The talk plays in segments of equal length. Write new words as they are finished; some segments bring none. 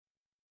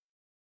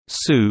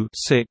SU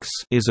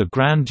is a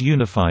grand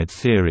unified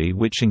theory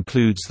which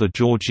includes the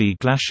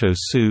Georgi-Glashow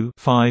SU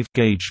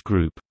gauge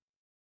group.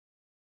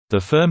 The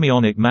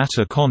fermionic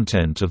matter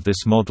content of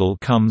this model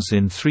comes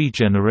in 3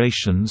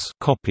 generations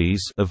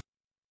copies of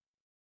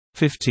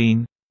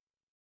 15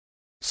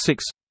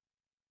 6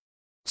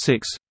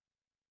 6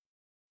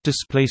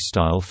 display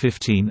style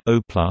 15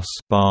 O plus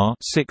bar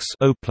 6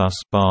 O plus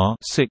bar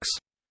 6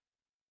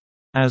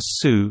 as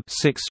SU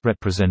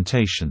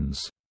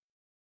representations.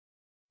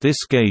 This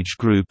gauge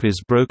group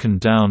is broken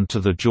down to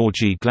the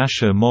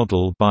Georgi-Glashow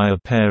model by a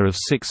pair of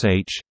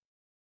 6H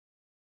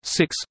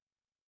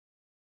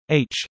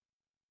 6H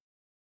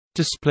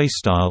display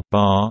style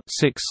bar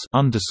 6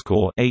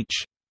 underscore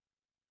H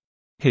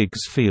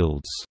Higgs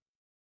fields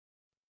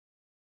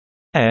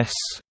S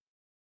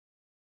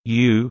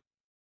U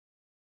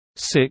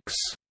 6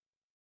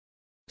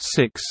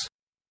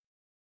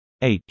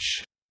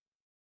 H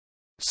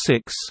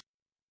 6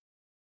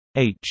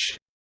 H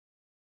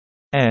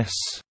S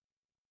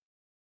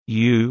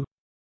U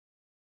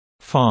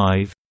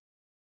 5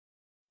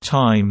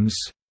 times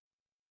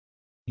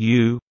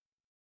U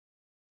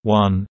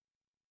 1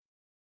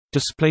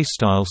 display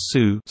style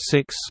SU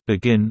 6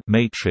 begin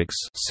matrix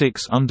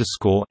 6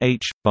 underscore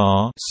H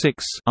bar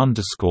 6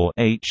 underscore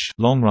H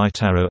long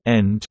right arrow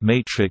end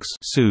matrix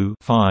SU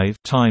 5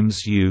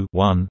 times U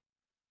 1.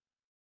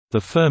 The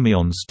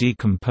fermions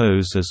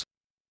decompose as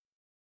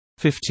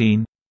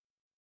 15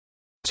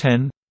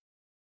 10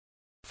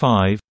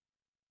 5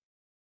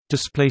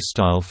 display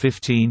style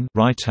 15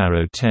 right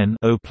arrow 10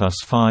 O plus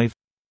 5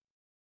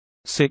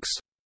 6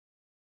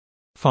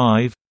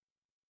 5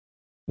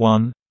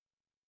 1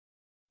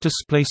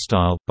 display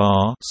style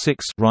bar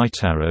 6 right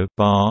arrow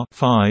bar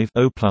 5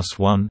 O plus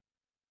 1.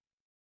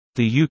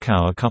 The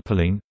Yukawa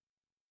coupling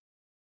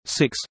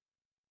 6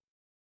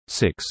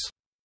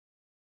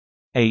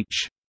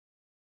 H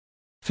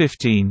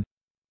 15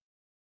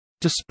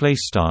 display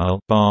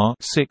style bar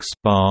 6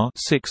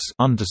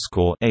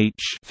 underscore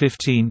H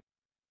 15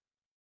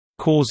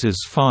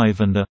 causes 5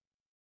 and a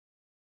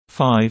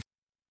 5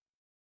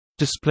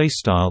 display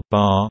style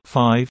bar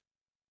 5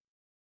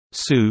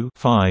 SU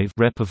 5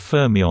 rep of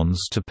fermions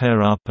to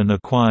pair up and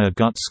acquire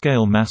gut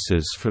scale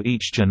masses for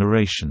each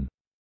generation.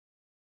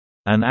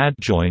 An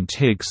adjoint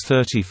Higgs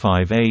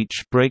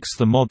 35H breaks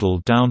the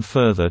model down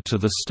further to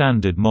the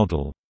standard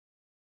model.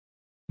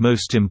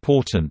 Most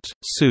important,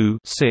 SU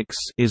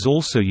is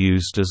also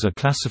used as a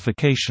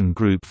classification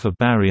group for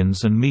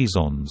baryons and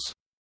mesons.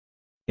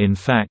 In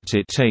fact,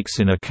 it takes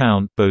in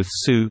account both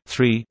SU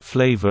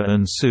flavor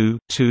and SU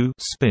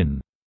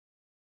spin.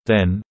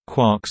 Then,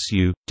 quarks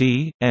U,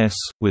 D, S,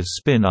 with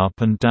spin up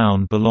and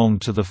down belong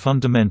to the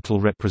fundamental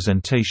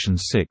representation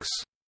 6.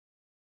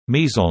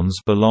 Mesons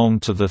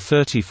belong to the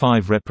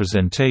 35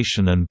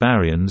 representation and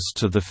baryons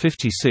to the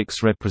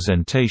 56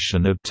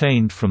 representation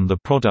obtained from the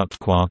product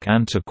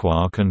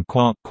quark-antiquark and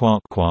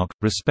quark-quark-quark,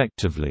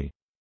 respectively.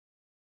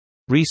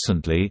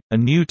 Recently, a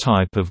new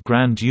type of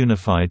grand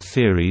unified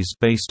theories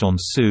based on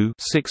SU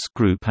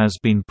group has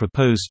been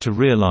proposed to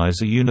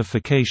realize a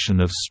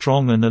unification of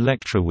strong and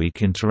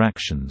electroweak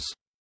interactions.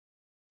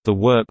 The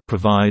work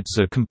provides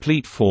a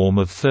complete form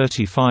of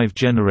 35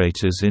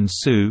 generators in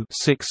SU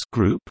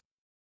group,